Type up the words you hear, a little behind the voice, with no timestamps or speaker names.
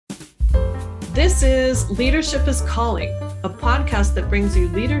This is Leadership is Calling, a podcast that brings you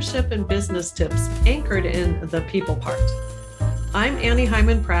leadership and business tips anchored in the people part. I'm Annie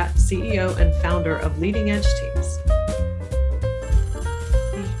Hyman Pratt, CEO and founder of Leading Edge Teams.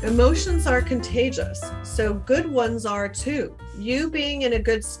 Emotions are contagious, so good ones are too. You being in a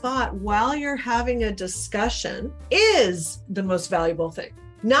good spot while you're having a discussion is the most valuable thing,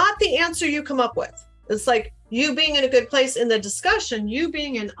 not the answer you come up with. It's like you being in a good place in the discussion, you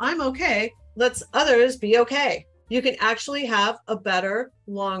being in I'm okay, lets others be okay. You can actually have a better,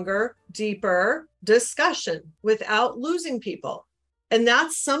 longer, deeper discussion without losing people. And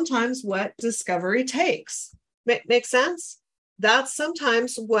that's sometimes what discovery takes. Make sense? That's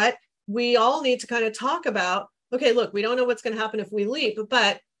sometimes what we all need to kind of talk about. Okay, look, we don't know what's going to happen if we leave,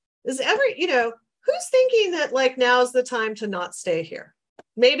 but who's thinking that like now's the time to not stay here?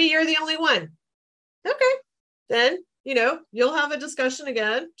 Maybe you're the only one. Okay, then, you'll have a discussion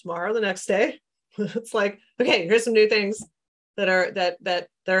again tomorrow, the next day. It's like, okay, here's some new things that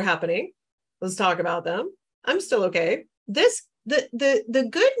are happening. Let's talk about them. I'm still okay. The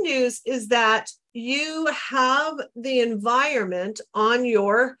good news is that you have the environment on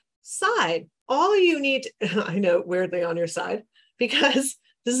your side. All you need, I know, weirdly on your side, because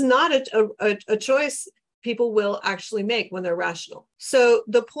this is not a choice people will actually make when they're rational. So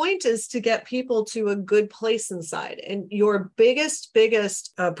the point is to get people to a good place inside. And your biggest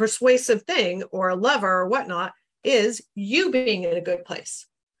persuasive thing or a lever or whatnot is you being in a good place.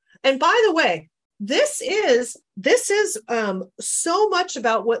 And by the way, this is so much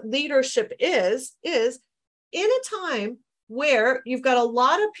about what leadership is in a time where you've got a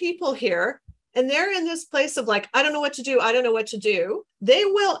lot of people here and they're in this place of like, I don't know what to do. I don't know what to do. They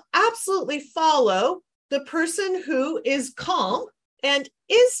will absolutely follow the person who is calm and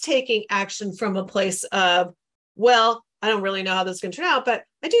is taking action from a place of, well, I don't really know how this is going to turn out, but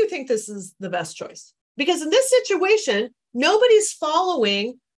I do think this is the best choice. Because in this situation, nobody's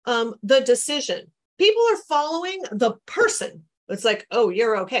following the decision. People are following the person. It's like, oh,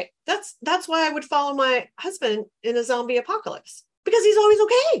 you're okay. That's why I would follow my husband in a zombie apocalypse, because he's always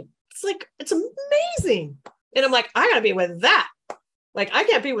okay. It's like, it's amazing. And I'm like, I gotta be with that. Like, I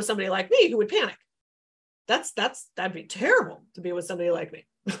can't be with somebody like me who would panic. That'd be terrible to be with somebody like me.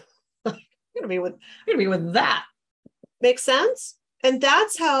 I'm gonna be with that. Makes sense? And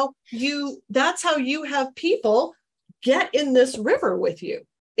that's how you have people get in this river with you,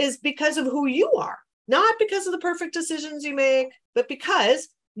 is because of who you are, not because of the perfect decisions you make, but because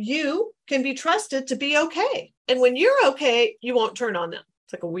you can be trusted to be okay. And when you're okay, you won't turn on them.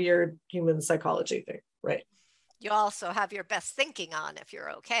 It's like a weird human psychology thing, right? You also have your best thinking on if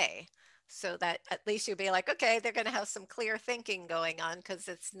you're okay. So that at least you'll be like, okay, they're going to have some clear thinking going on because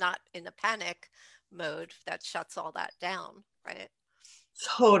it's not in a panic mode that shuts all that down, right?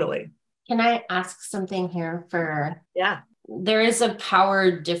 Totally. Can I ask something here Yeah. There is a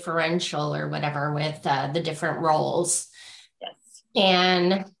power differential or whatever with the different roles. Yes.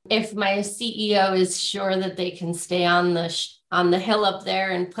 And if my CEO is sure that they can stay on the hill up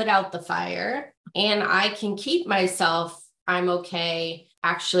there and put out the fire, and I can keep myself, I'm okay.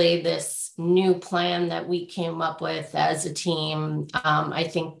 Actually, this new plan that we came up with as a team, I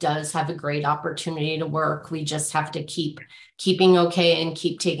think does have a great opportunity to work. We just have to keeping okay and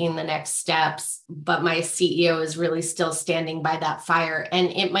keep taking the next steps. But my CEO is really still standing by that fire. And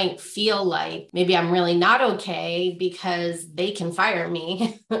it might feel like maybe I'm really not okay because they can fire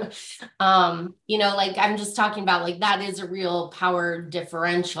me. Like I'm just talking about like that is a real power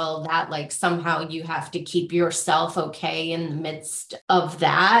differential that like somehow you have to keep yourself okay in the midst of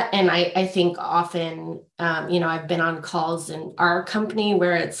that. And I think often, I've been on calls in our company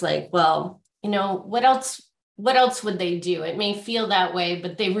where it's like, well, what else would they do? It may feel that way,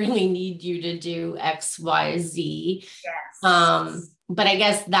 but they really need you to do X, Y, Z. Yes. But I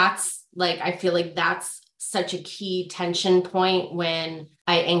guess that's like, I feel like that's such a key tension point when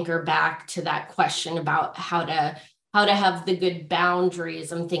I anchor back to that question about how to have the good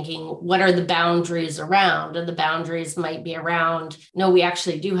boundaries. I'm thinking, what are the boundaries around? And the boundaries might be around, no, we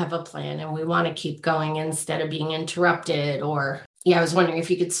actually do have a plan and we want to keep going instead of being interrupted. Or, I was wondering if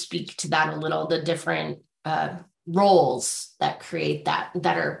you could speak to that a little, the different roles that create that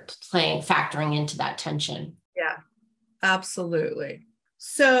are factoring into that tension. Yeah, absolutely.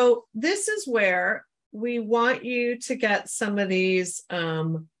 So this is where we want you to get some of these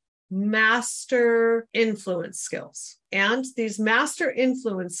master influence skills. And these master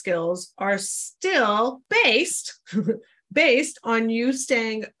influence skills are still based on you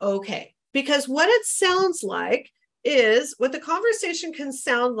staying okay. Because what it sounds like is what the conversation can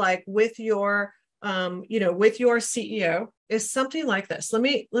sound like with your with your CEO is something like this. Let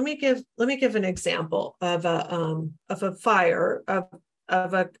me give an example of a fire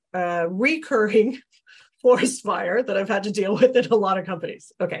of a recurring forest fire that I've had to deal with in a lot of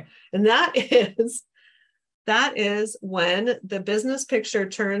companies. Okay, and that is when the business picture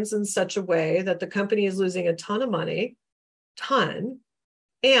turns in such a way that the company is losing a ton of money,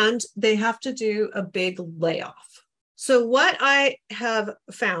 and they have to do a big layoff. So what I have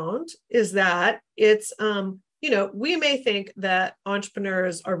found is that it's, we may think that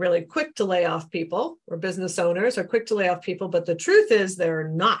entrepreneurs are really quick to lay off people, or business owners are quick to lay off people, but the truth is they're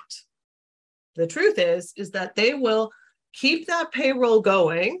not. The truth is that they will keep that payroll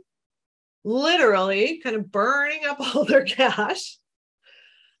going, literally kind of burning up all their cash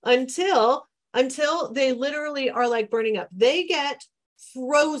until they literally are like burning up. They get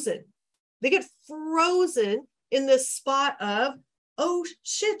frozen. In this spot of, oh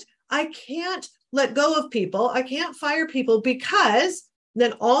shit, I can't let go of people. I can't fire people because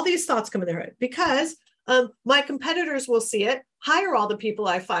then all these thoughts come in their head because my competitors will see it, hire all the people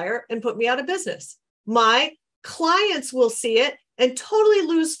I fire and put me out of business. My clients will see it and totally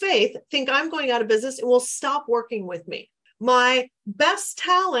lose faith, think I'm going out of business and will stop working with me. My best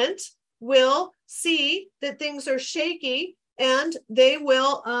talent will see that things are shaky and they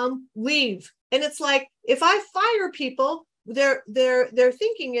will leave. And it's like, if I fire people, their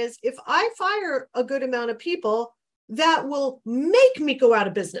thinking is, if I fire a good amount of people, that will make me go out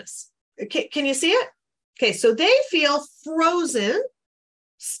of business. Okay, can you see it? Okay, so they feel frozen,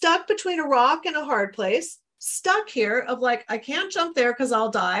 stuck between a rock and a hard place, stuck here of like, I can't jump there because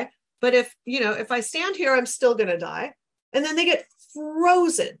I'll die. But if I stand here, I'm still going to die. And then they get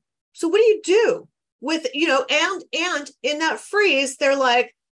frozen. So what do you do with, and in that freeze, they're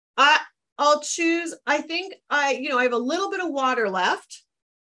like, I'll choose, I think I have a little bit of water left.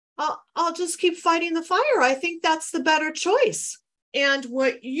 I'll just keep fighting the fire. I think that's the better choice. And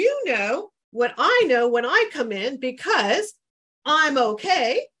what I know when I come in, because I'm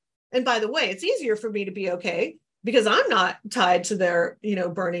okay. And by the way, it's easier for me to be okay because I'm not tied to their,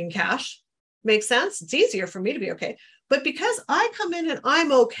 burning cash. Makes sense? It's easier for me to be okay. But because I come in and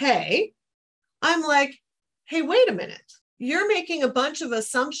I'm okay, I'm like, hey, wait a minute. You're making a bunch of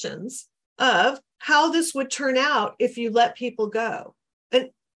assumptions of how this would turn out if you let people go. And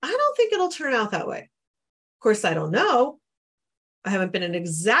I don't think it'll turn out that way. Of course, I don't know. I haven't been in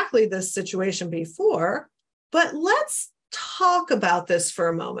exactly this situation before, but let's talk about this for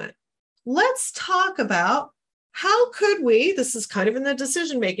a moment. Let's talk about how could we, this is kind of in the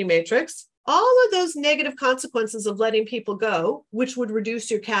decision-making matrix, all of those negative consequences of letting people go, which would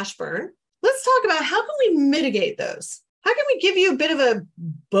reduce your cash burn. Let's talk about how can we mitigate those? How can we give you a bit of a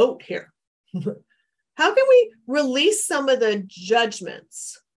boat here? How can we release some of the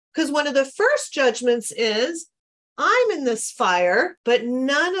judgments? Because one of the first judgments is, I'm in this fire, but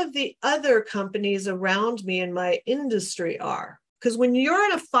none of the other companies around me in my industry are. Because when you're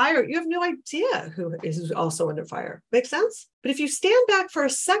in a fire, you have no idea who is also under fire. Make sense? But if you stand back for a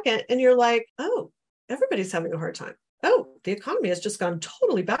second and you're like, oh, everybody's having a hard time. Oh, the economy has just gone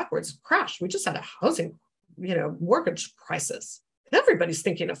totally backwards, crashed. We just had a housing, mortgage crisis. Everybody's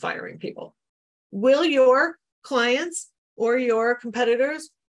thinking of firing people. Will your clients or your competitors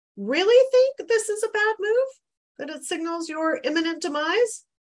really think this is a bad move? That it signals your imminent demise?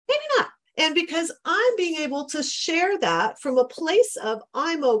 Maybe not. And because I'm being able to share that from a place of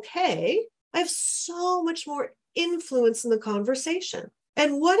I'm okay, I have so much more influence in the conversation.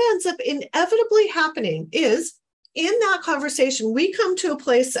 And what ends up inevitably happening is in that conversation, we come to a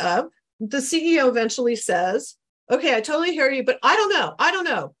place of the CEO eventually says, okay, I totally hear you, but I don't know. I don't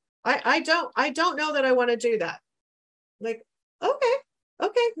know that I want to do that. Like,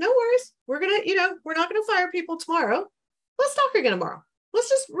 okay, no worries. We're not going to fire people tomorrow. Let's talk again tomorrow. Let's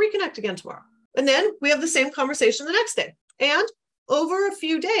just reconnect again tomorrow. And then we have the same conversation the next day. And over a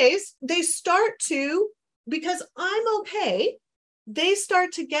few days, they start to, because I'm okay, they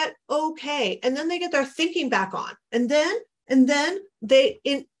start to get okay. And then they get their thinking back on. And then they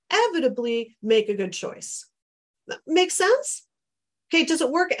inevitably make a good choice. Makes sense? Okay, does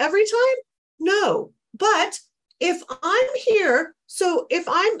it work every time? No. But if I'm here, so if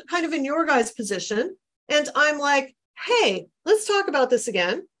I'm kind of in your guys' position and I'm like, hey, let's talk about this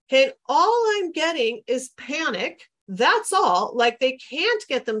again. Okay, and all I'm getting is panic. That's all. Like they can't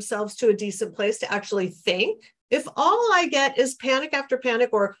get themselves to a decent place to actually think. If all I get is panic after panic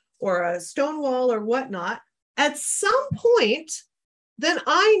or a stone wall or whatnot, at some point, then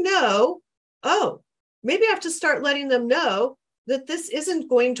I know, oh, maybe I have to start letting them know that this isn't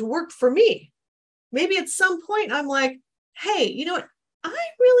going to work for me. Maybe at some point I'm like, hey, you know what? I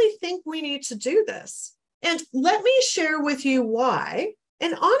really think we need to do this. And let me share with you why.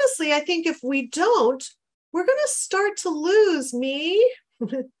 And honestly, I think if we don't, we're going to start to lose me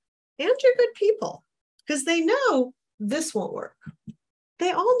and your good people because they know this won't work.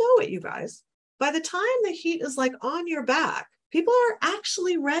 They all know it, you guys. By the time the heat is like on your back, people are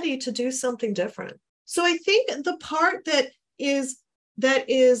actually ready to do something different. So I think the part that is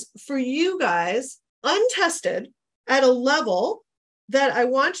for you guys untested at a level that I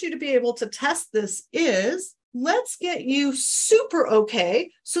want you to be able to test this is, let's get you super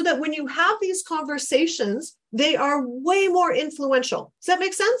okay so that when you have these conversations, they are way more influential. Does that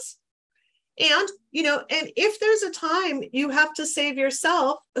make sense? And, and if there's a time you have to save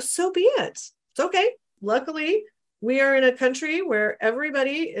yourself, so be it. It's okay. Luckily, we are in a country where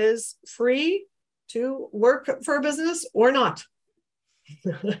everybody is free to work for a business or not.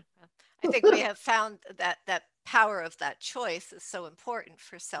 I think we have found that power of that choice is so important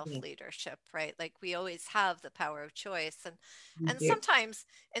for self-leadership, right? Like we always have the power of choice. And sometimes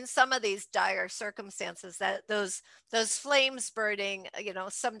in some of these dire circumstances that those flames burning,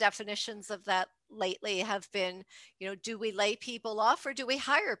 some definitions of that lately have been, do we lay people off or do we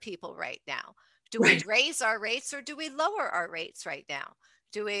hire people right now? Do we raise our rates or do we lower our rates right now?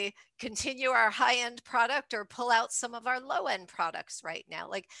 Do we continue our high-end product or pull out some of our low-end products right now?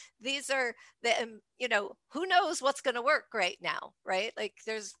 Like these are who knows what's going to work right now, right? Like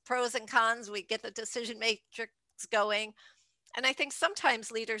there's pros and cons. We get the decision matrix going. And I think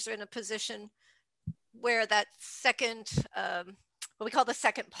sometimes leaders are in a position where that second, what we call the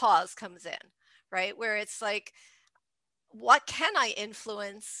second pause comes in, right? Where it's like, what can I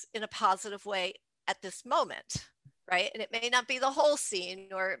influence in a positive way at this moment? Right. And it may not be the whole scene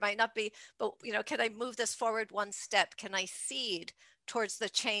or it might not be, but, can I move this forward one step? Can I seed towards the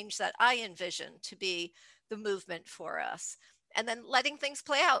change that I envision to be the movement for us? And then letting things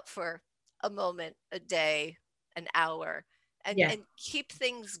play out for a moment, a day, an hour, and keep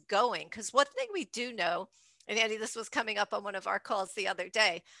things going. Because one thing we do know, and Andy, this was coming up on one of our calls the other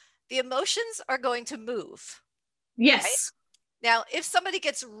day, the emotions are going to move. Yes. Right? Now, if somebody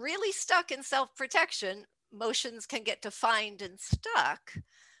gets really stuck in self-protection, emotions can get defined and stuck.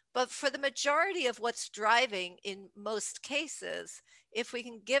 But for the majority of what's driving in most cases, if we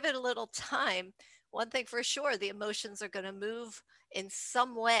can give it a little time, one thing for sure, the emotions are going to move in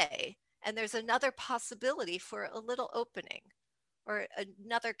some way. And there's another possibility for a little opening or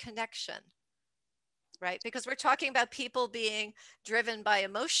another connection, right? Because we're talking about people being driven by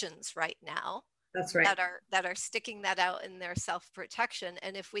emotions right now. That's right. That are sticking that out in their self-protection.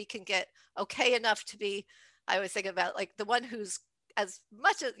 And if we can get okay enough to be, I always think about like the one who's as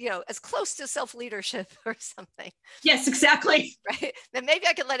much as, as close to self-leadership or something. Yes, exactly. Right. Then maybe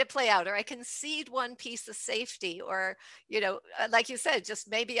I can let it play out, or I can cede one piece of safety, or, like you said,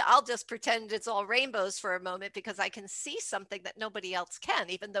 just maybe I'll just pretend it's all rainbows for a moment because I can see something that nobody else can,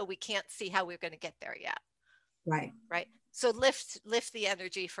 even though we can't see how we're going to get there yet. Right. Right. So lift the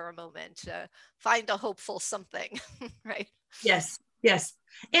energy for a moment, find a hopeful something, right? Yes.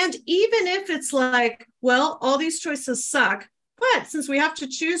 And even if it's like, well, all these choices suck, but since we have to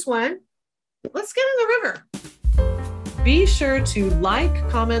choose one, let's get in the river. Be sure to like,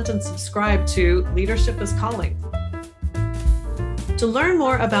 comment, and subscribe to Leadership is Calling. To learn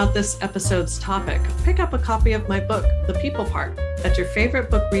more about this episode's topic, pick up a copy of my book, The People Part, at your favorite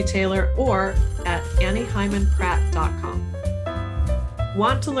book retailer or at anniehymanpratt.com.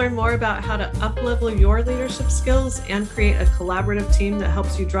 Want to learn more about how to up-level your leadership skills and create a collaborative team that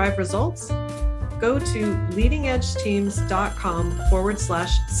helps you drive results? Go to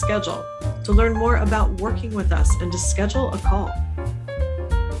leadingedgeteams.com/schedule to learn more about working with us and to schedule a call.